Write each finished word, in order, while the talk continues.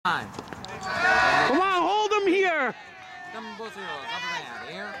Come on, hold him here.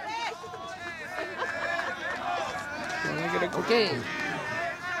 Okay.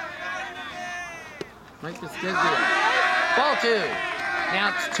 Mike is good here. Ball two.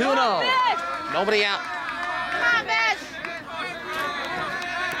 Now it's 2-0. Nobody out.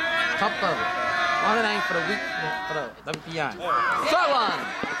 Top of it. 1-9 for the week for the WPI. Third one.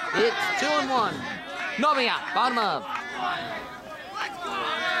 It's 2-1. Nobody out. Bottom of.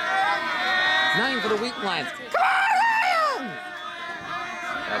 9 for the Wheaton Lyons. Come on, Lions!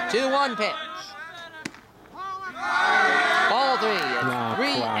 A 2-1 pitch. Ball three.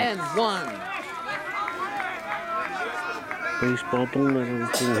 It's 3-1. Baseball don't let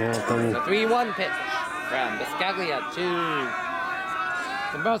everything happen. A 3-1 pitch from Biscaglia to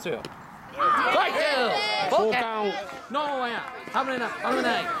Composio. Strike two. Full count. No way out. How many up? How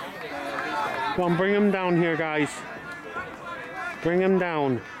many? Come on, bring him down here, guys. Bring him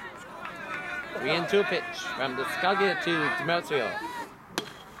down. 3-2 pitch from Biscaglia to Composio.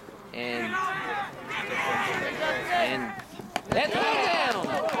 And that's one down.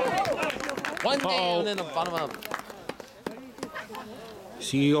 One down in the bottom of. Is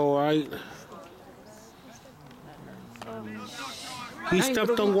he all right? He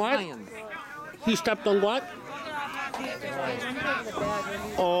stepped on what? He stepped on what?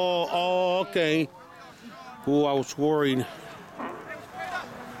 Oh, okay. Oh, I was worried.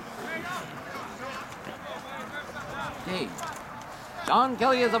 Okay. John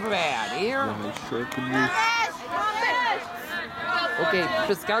Kelly is up bad here. Okay,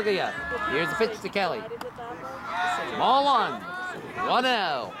 Biscaglia. Here's the pitch to Kelly. Ball one.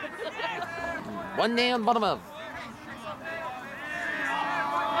 1-0. One down, bottom of.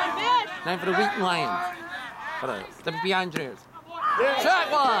 9 for the Wheaton Lyons. For the WPI Engineers. Shot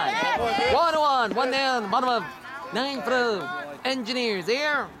one. 1-1. One down, bottom of. 9 for the Engineers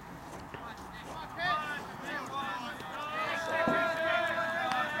here.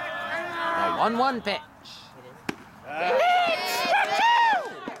 A 1-1 pitch.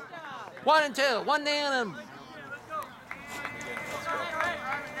 1-2. One down and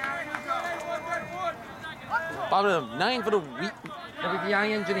bottom of 9 for the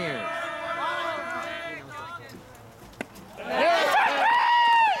WPI Engineers.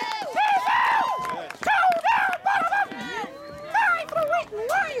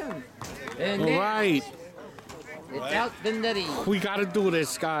 And all right. It's out Vendetti. We got to do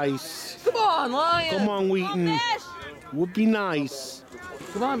this, guys. Come on, Lions. Come on, Wheaton. Would be nice.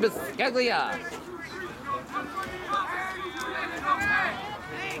 Come on, Biscaglia.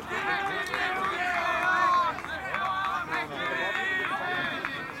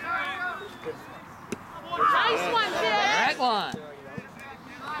 Nice one, kid. Right one.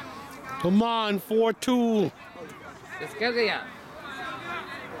 Come on, 4-2. Biscaglia.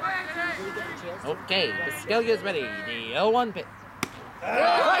 Okay, Biscaglia's ready. The 0-1 pitch.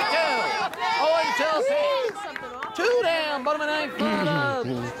 Right two. 0-2 pitch. 2 down. Bottom of 9 for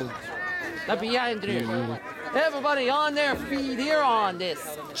the WPI Engineers. Everybody on their feet here on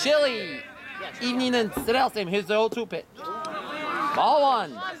this chilly evening in Sidell Stadium. Here's the 0-2 pitch. Ball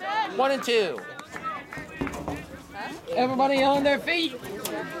one. 1-2. Everybody on their feet.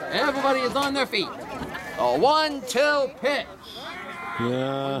 Everybody is on their feet. A 1-2 pitch.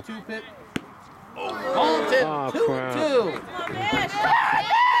 Yeah. 1-2 pitch. Ball two. Oh, 2-2.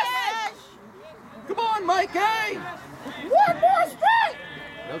 Come on, Mike. Hey. One more strike.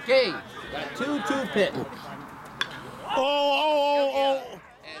 Okay. Got 2-2 pitch. Oh.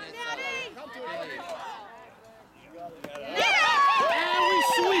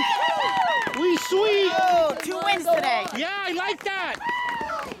 We sweet. Oh, 2 wins today. Yeah, I like that.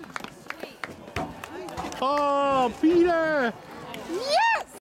 Oh, Peter. Yeah!